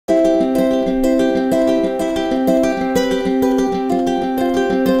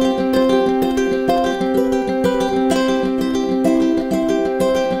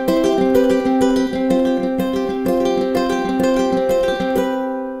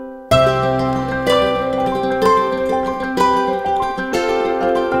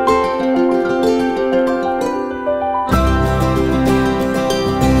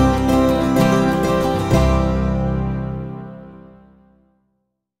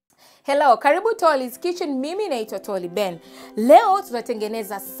Hello, karibu Tolly's Kitchen. Mimi naitwa Tolly Ben. Leo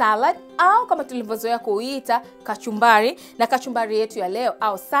tunatengeneza salad au kama tulivyozoea kuita kachumbari, na kachumbari yetu ya leo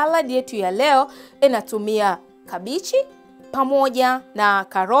au salad yetu ya leo inatumia kabichi pamoja na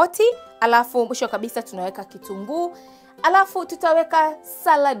karoti, alafu mwisho kabisa tunaweka kitunguu, alafu tutaweka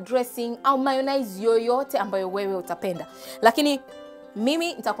salad dressing au mayonnaise yoyote ambayo wewe utapenda. Lakini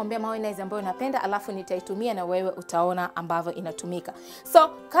mimi nitakwambia mayonnaise ambayo napenda, alafu nitaitumia na wewe utaona ambavyo inatumika. So,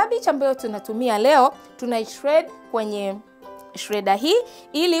 cabbage ambayo tunatumia leo, tunai-shred kwenye shredder hii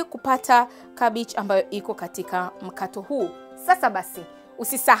ili kupata cabbage ambayo iko katika mkato huu. Sasa basi,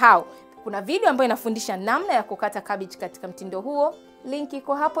 usisahau kuna video ambayo inafundisha namna ya kukata cabbage katika mtindo huo. Link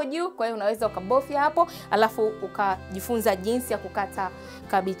iko hapo juu, kwa hiyo unaweza ukabofya hapo alafu ukajifunza jinsi ya kukata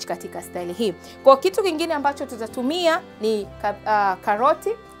cabbage katika style hii. Kwa kitu kingine ambacho tutatumia ni karoti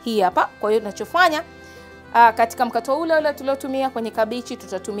hii hapa. Kwa hiyo tunachofanya katika mkato ule tuliotumia kwenye kabichi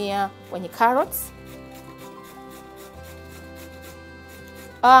tutatumia kwenye carrots.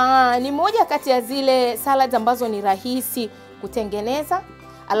 Ni moja kati ya zile salads ambazo ni rahisi kutengeneza.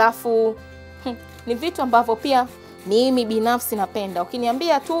 Alafu ni vitu ambavyo pia mimi binafsi napenda.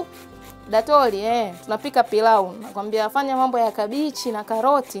 Ukiniambia tu Datoli, tunapika pilau, nakwambia fanya mambo ya kabichi na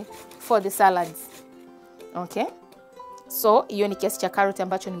karoti for the salads. Okay? So, hiyo ni kiasi cha karoti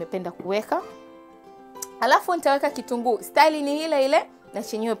ambacho nimependa kuweka. Alafu nitaweka kitunguu. Style ni ile ile na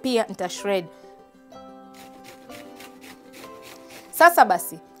chenyewe pia nita-shred. Sasa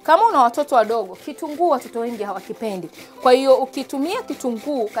basi, kama una watoto wadogo, kitunguu watoto wengi hawakipendi. Kwa hiyo ukitumia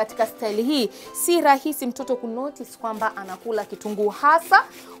kitunguu katika style hii, si rahisi mtoto kunotice kwamba anakula kitunguu, hasa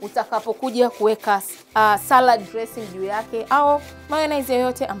utakapokuja kuweka salad dressing juu yake au mayonnaise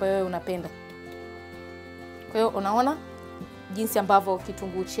yoyote ambayo wewe unapenda. Kwa hiyo unaona jinsi ambavyo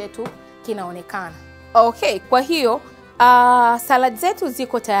kitunguu chetu kinaonekana. Okay, kwa hiyo salad zetu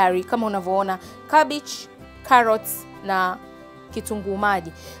ziko tayari kama unavyoona, cabbage, carrots na kitunguu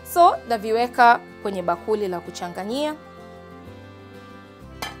maji. So, naviweka kwenye bakuli la kuchanganyia.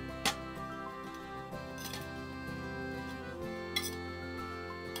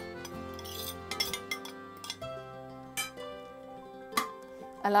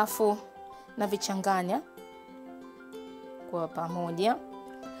 Alafu navichanganya kwa pamoja.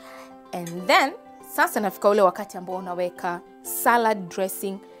 And then sasa nafika ule wakati ambao unaweka salad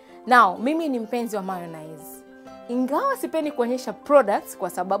dressing. Now, mimi ni mpenzi wa mayonnaise. Ingawa sipendi kuonyesha products kwa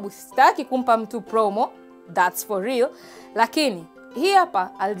sababu sitaki kumpa mtu promo, that's for real. Lakini hii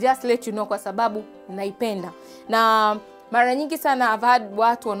hapa I'll just let you know kwa sababu naipenda. Na mara nyingi sana I've had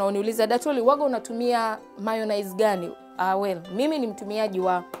watu wanaoniuliza, Datoli, waga unatumia mayonnaise gani? Well, mimi ni mtumiaji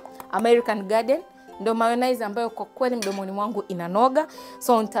wa American Garden. Ndio mayonnaise ambayo kwa kweli mdomoni mwangu inanoga.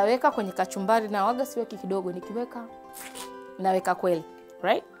 So nitaweka kwenye kachumbari, na waga siweki kidogo, nikiweka naweka kweli,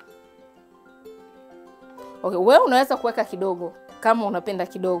 right? Okay, wewe unaweza kuweka kidogo kama unapenda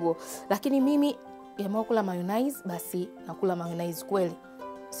kidogo, lakini mimi nimeamua kula mayonnaise, basi nakula mayonnaise kweli.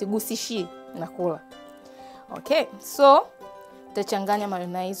 Sigusishi, nakula. Okay, so tutachanganya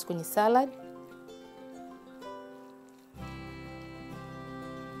mayonnaise kwenye salad.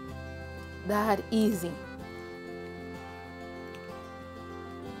 That easy.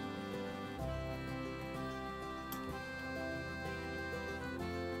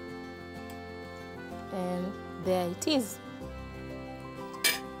 And there it is.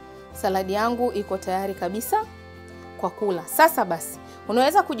 Saladi yangu iko tayari kabisa kwa kula. Sasa basi,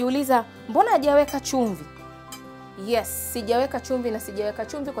 unaweza kujiuliza mbona hajaweka chumvi? Yes, sijaweka chumvi, na sijaweka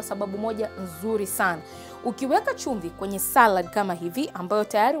chumvi kwa sababu moja nzuri sana. Ukiweka chumvi kwenye salad kama hivi ambayo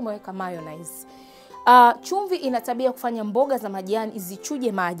tayari umeweka mayonnaise, chumvi ina tabia kufanya mboga za majani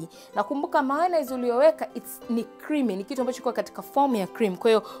zichuje maji. Na kumbuka mayonnaise uliyoweka ni creamy, ni kitu ambacho kiko katika form ya cream. Kwa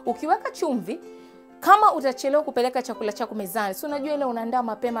hiyo ukiweka chumvi, kama utachelewa kupeleka chakula chako mezani, si unajua ile unaandaa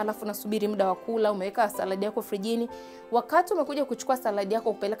mapema alafu unasubiri muda wa kula, umeweka saladi yako frijini, wakati umekuja kuchukua saladi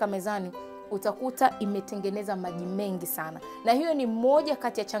yako kupeleka mezani, utakuta imetengeneza maji mengi sana. Na hiyo ni moja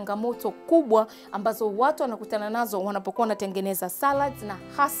kati ya changamoto kubwa ambazo watu wanakutana nazo wanapokuwa wanatengeneza salads, na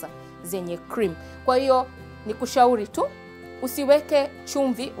hasa zenye cream. Kwa hiyo nikushauri tu usiweke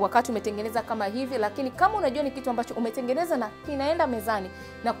chumvi wakati umetengeneza kama hivi, lakini kama unajua ni kitu ambacho umetengeneza na kinaenda mezani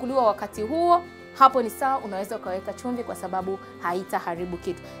na kuliwa wakati huo, hapo ni sawa, unaweza ukaweka chumvi kwa sababu haitaharibu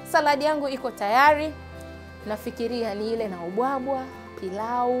kitu. Saladi yangu iko tayari. Nafikiria ni ile na ubwabwa,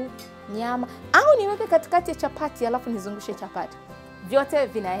 pilau, nyama, au niweke katikati ya chapati alafu nizungushe chapati. Vyote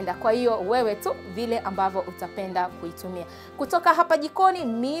vinaenda. Kwa hiyo wewe tu vile ambavyo utapenda kuitumia. Kutoka hapa jikoni,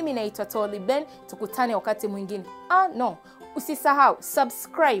 mimi naitwa Tolly Ben. Tukutane wakati mwingine. Usisahau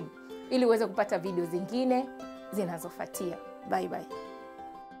subscribe ili uweze kupata video zingine zinazofuatia. Bye bye.